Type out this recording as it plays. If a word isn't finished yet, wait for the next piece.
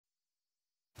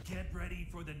Get ready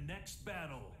for the next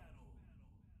battle.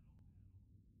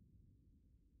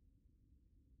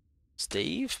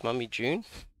 Steve, Mummy June.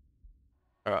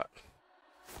 Alright.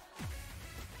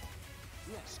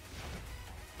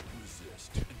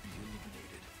 Resist and be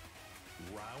eliminated.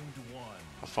 Round one.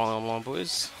 I'm finally online,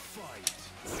 boys. Fight.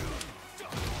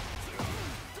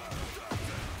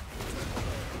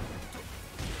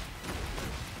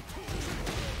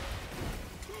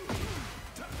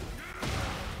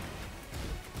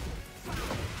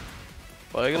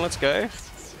 Logan, let's go.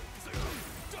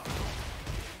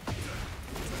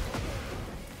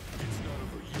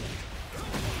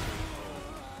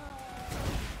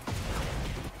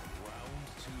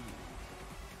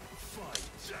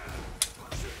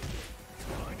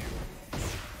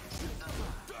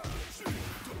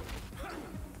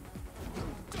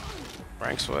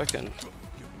 Rank's working.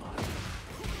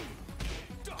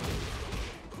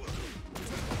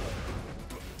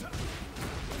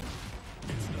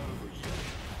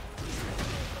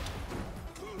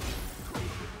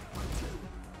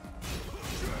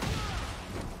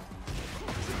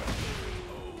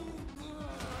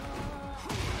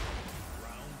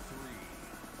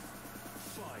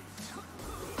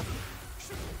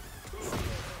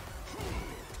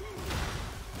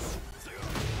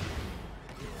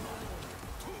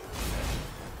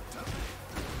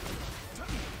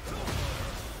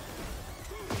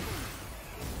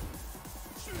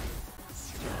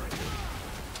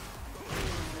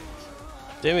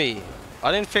 Dimmy,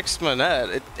 I didn't fix my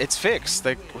net. It's fixed.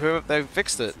 They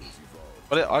fixed it.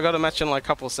 But I got a match in like a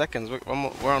couple of seconds. We're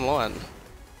online.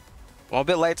 I'm a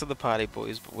bit late to the party,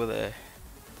 boys, but we're there.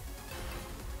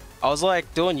 I was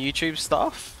like doing YouTube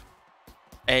stuff,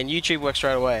 and YouTube worked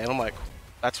straight away, and I'm like,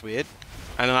 that's weird.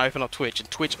 And then I open up Twitch, and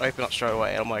Twitch opened up straight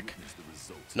away, and I'm like,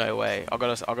 no way. I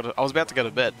was about to go to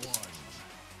bed,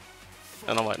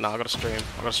 and I'm like, nah, I gotta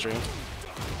stream.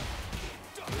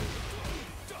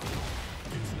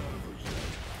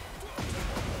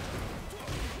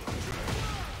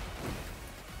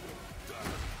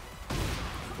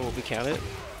 Will we count it?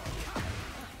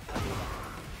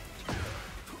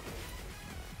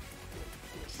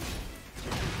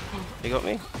 You got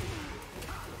me?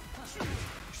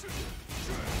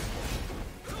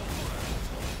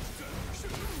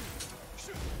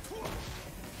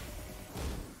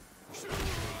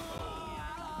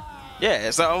 Yeah,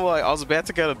 so I'm like, I was about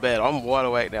to go to bed. I'm wide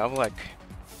awake now. I'm like,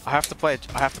 I have to play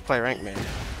ranked, man.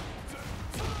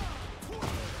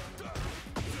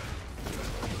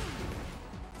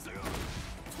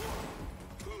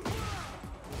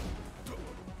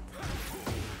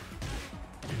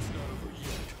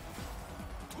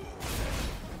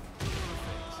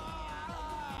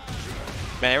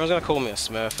 Man, everyone's gonna call me a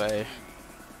smurf, eh?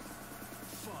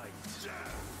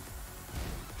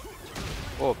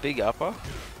 Oh, big upper.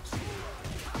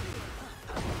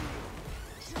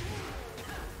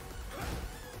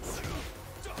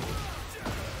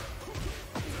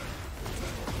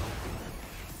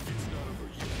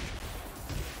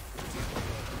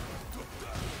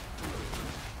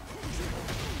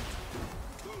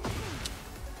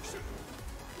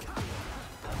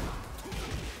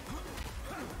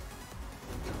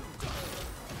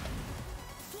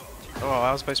 Oh,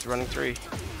 I was supposed to be running 3.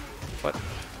 What?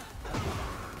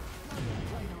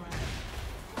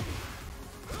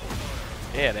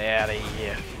 Get out of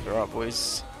here. Alright,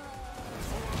 boys.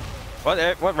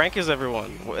 What rank is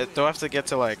everyone? Do I have to get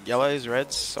to like yellows,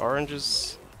 reds,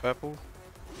 oranges, purple?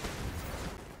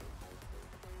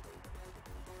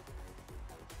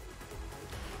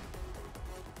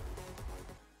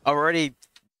 I've already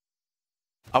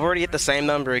hit the same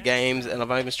number of games, and I've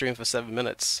only been streaming for 7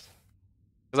 minutes.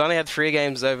 Because I only had 3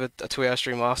 games over a 2-hour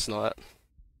stream last night.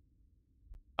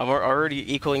 I'm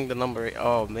already equaling the number.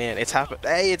 Oh man, it's happened.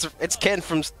 Hey, it's Ken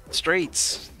from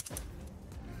Streets.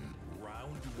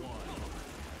 Round one.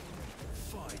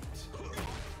 Fight.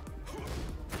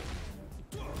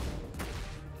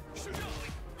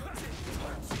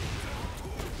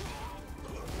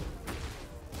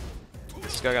 Is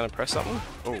this guy gonna press something?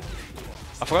 Oh,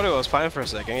 I forgot who I was playing for a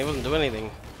second. He wasn't doing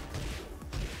anything.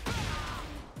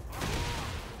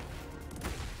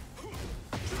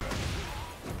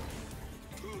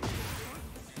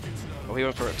 Oh, he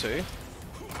went for it too.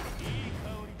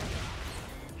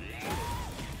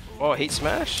 Oh, heat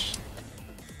smash.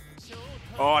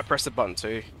 Oh, I pressed the button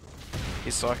too.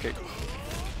 He's psychic.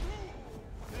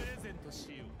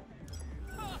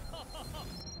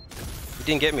 He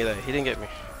didn't get me though. He didn't get me.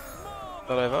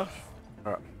 Not over.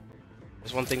 Alright.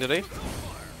 There's one thing to do.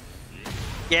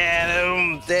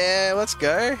 Yeah, there. Let's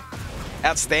go.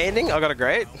 Outstanding. I got a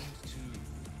great.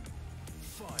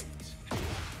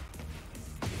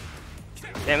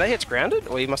 Damn, that hit's grounded?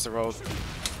 Or he must have rolled.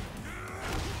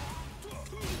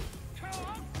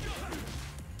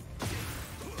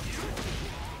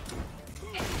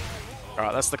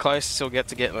 Alright, that's the closest he'll get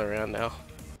to getting around now.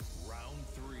 Round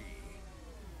 3.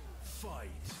 Fight.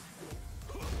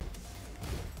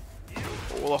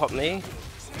 All a hop knee.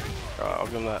 Alright, I'll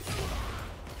give him that.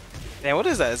 Damn, what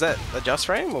is that? Is that a just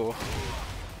frame or?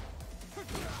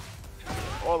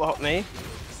 All the hop knee.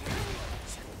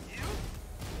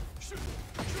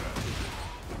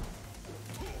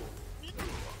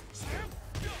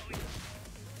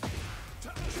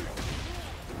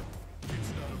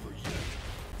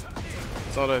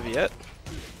 It's not over yet.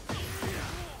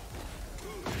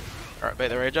 Alright, bait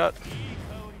the rage out.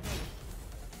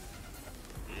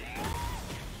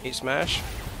 Heat smash.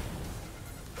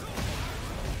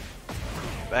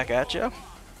 Back at you.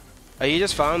 Are you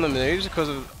just farming the moves because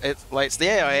of it late?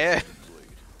 Yeah.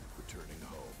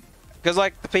 Because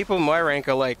like the people in my rank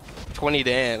are like 20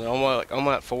 Dan, and I'm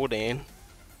at 4 Dan.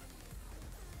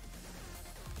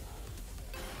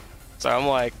 So I'm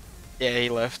like, yeah, he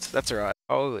left. That's alright.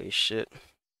 Holy shit.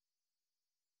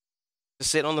 To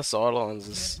sit on the sidelines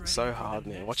is so hard,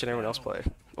 man. Watching everyone else play.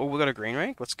 Oh, we got a green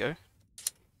rank? Let's go.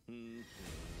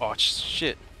 Oh,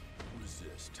 shit.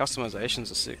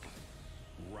 Customizations are sick.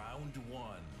 Round 1.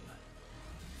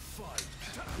 Fight.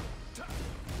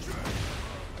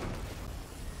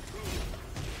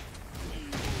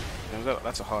 Damn,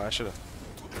 that's a high. I should have.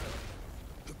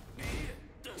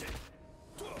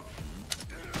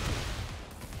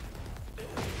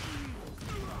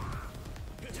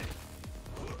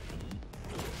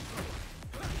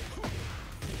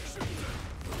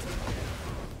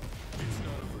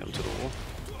 Come to the wall.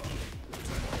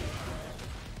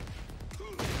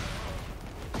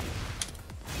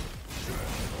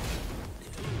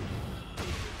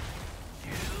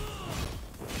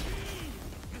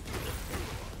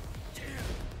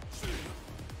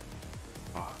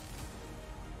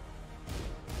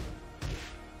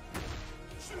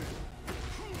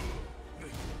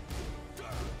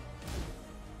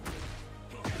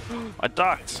 I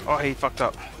ducked! Oh, he fucked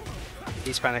up.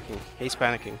 He's panicking. He's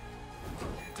panicking.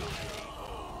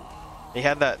 He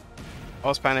had that. I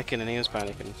was panicking and he was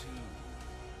panicking.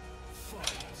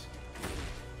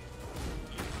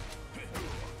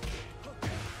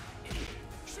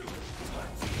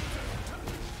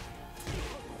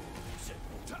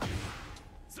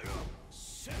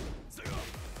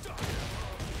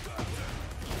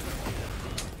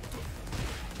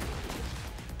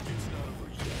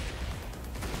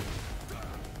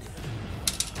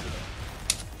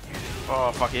 Oh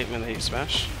fuck, he hit me in the heat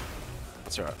smash.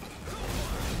 That's alright.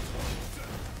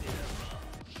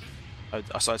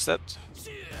 I sidestepped.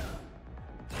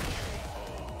 I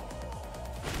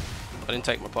didn't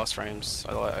take my plus frames.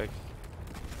 I let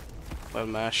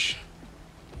him mash.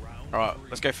 Alright,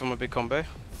 let's go for my big combo.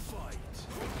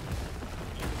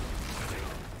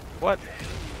 What?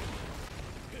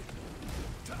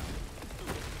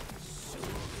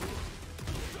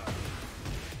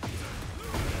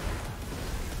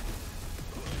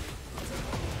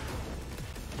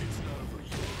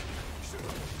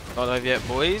 Not over yet,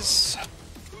 boys.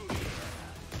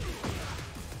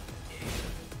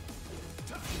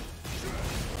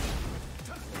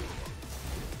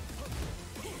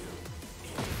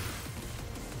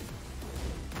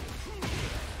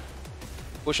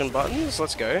 Pushing buttons,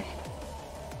 let's go.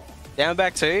 Down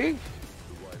back 2.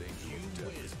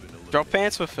 Drop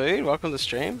pants for food, welcome to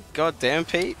stream. God damn,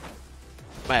 Pete.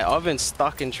 Mate, I've been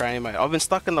stuck in training, mate. I've been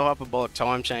stuck in the hyperbolic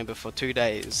time chamber for 2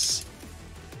 days.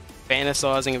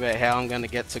 Fantasizing about how I'm going to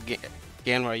get to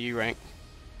Ganwei U rank.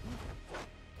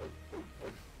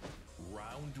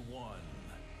 Round 1.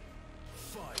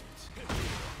 Fight.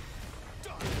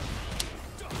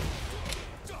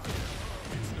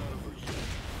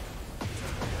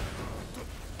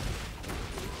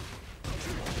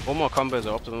 All my combos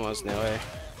are optimized now, eh?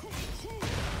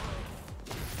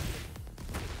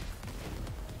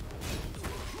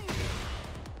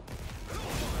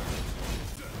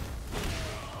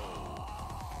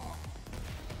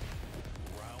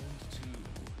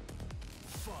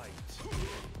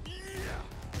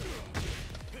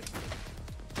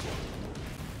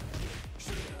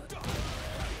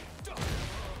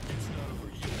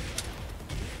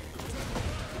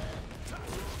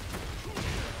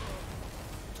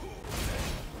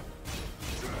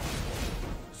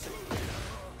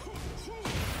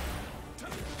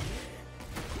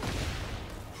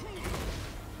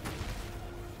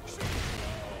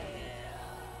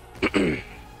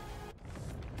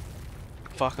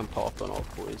 Fucking popping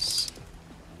off, boys.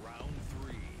 Round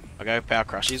 3. I go Power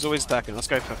Crush. He's always attacking. Let's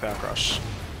go for Power Crush.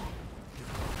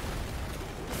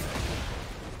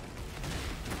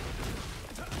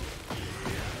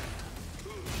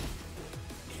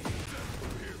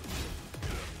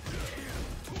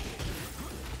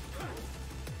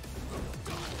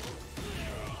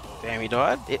 Damn, he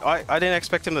died? I didn't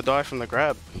expect him to die from the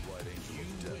grab.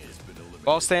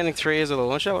 While standing 3 is a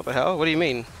launcher? What the hell? What do you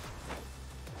mean?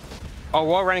 Oh,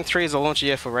 while running 3 is a launcher,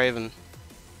 yeah, for Raven.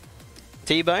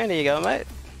 T-Bone, there you go, mate.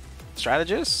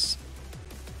 Strategist.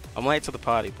 I'm late to the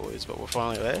party, boys, but we're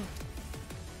finally there.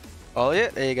 Oh, yeah,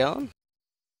 there you go.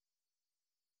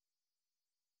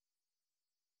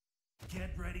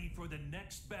 Get ready for the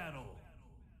next battle.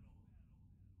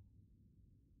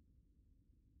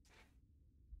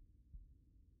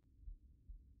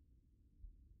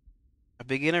 A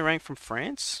beginner rank from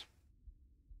France?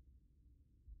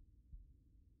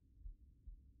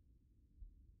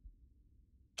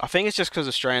 I think it's just because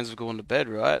Australians have gone to bed,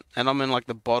 right? And I'm in like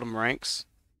the bottom ranks.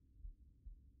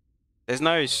 There's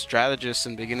no strategists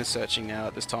and beginner searching now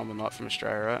at this time of night from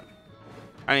Australia, right?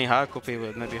 Only hardcore people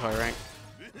with maybe high rank.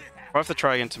 I have to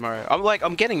try again tomorrow.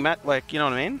 I'm getting mad, like, you know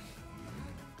what I mean?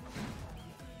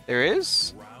 There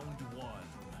is? Round 1.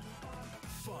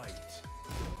 Fight.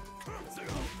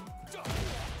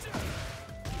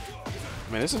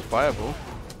 I mean, this is viable.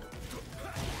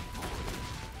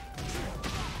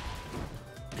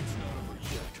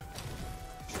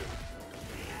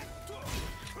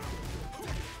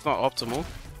 It's not optimal.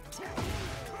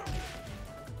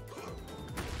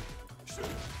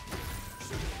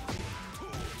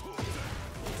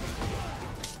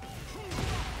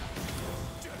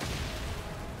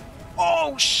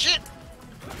 Oh shit!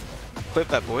 Clip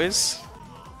that, boys.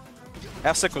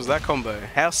 How sick was that combo?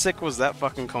 How sick was that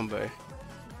fucking combo?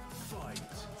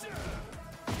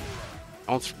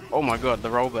 Oh my god, the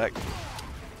rollback.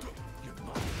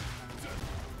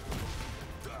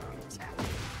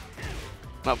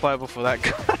 Not playable for that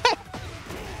guy.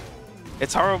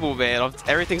 It's horrible, man.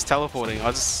 Everything's teleporting.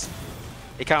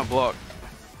 He can't block.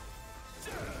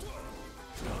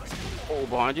 Oh,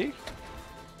 behind you.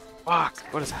 Fuck.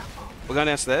 What is that? We're going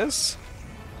downstairs.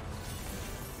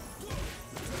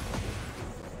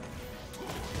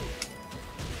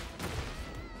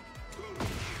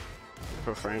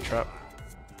 For a frame trap.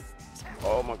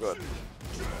 Oh my god.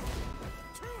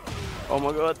 Oh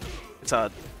my god. It's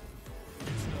hard.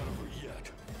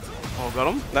 Oh,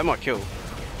 got him? That might kill.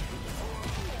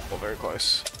 Oh, very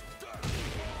close.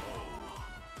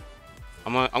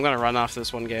 I'm gonna run after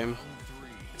this one game.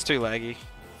 It's too laggy.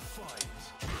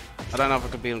 I don't know if I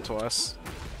could beat him twice.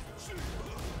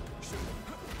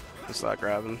 Let's start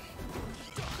grabbing.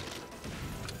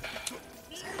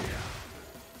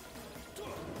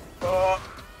 Oh.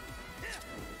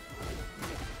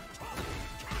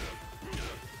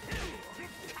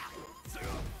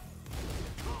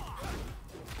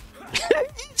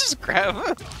 Just grab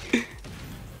it.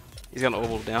 He's gonna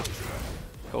orbital down.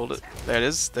 Hold it. There it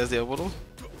is. There's the orbital.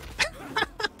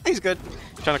 He's good.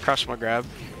 Trying to crush my grab.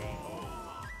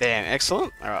 Damn,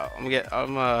 excellent. Alright, You win.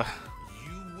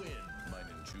 My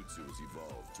ninjutsu has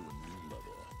evolved to a new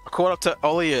level. I caught up to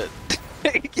Ollie it.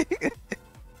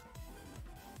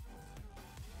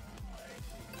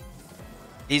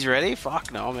 He's ready?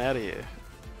 Fuck no, I'm out of here.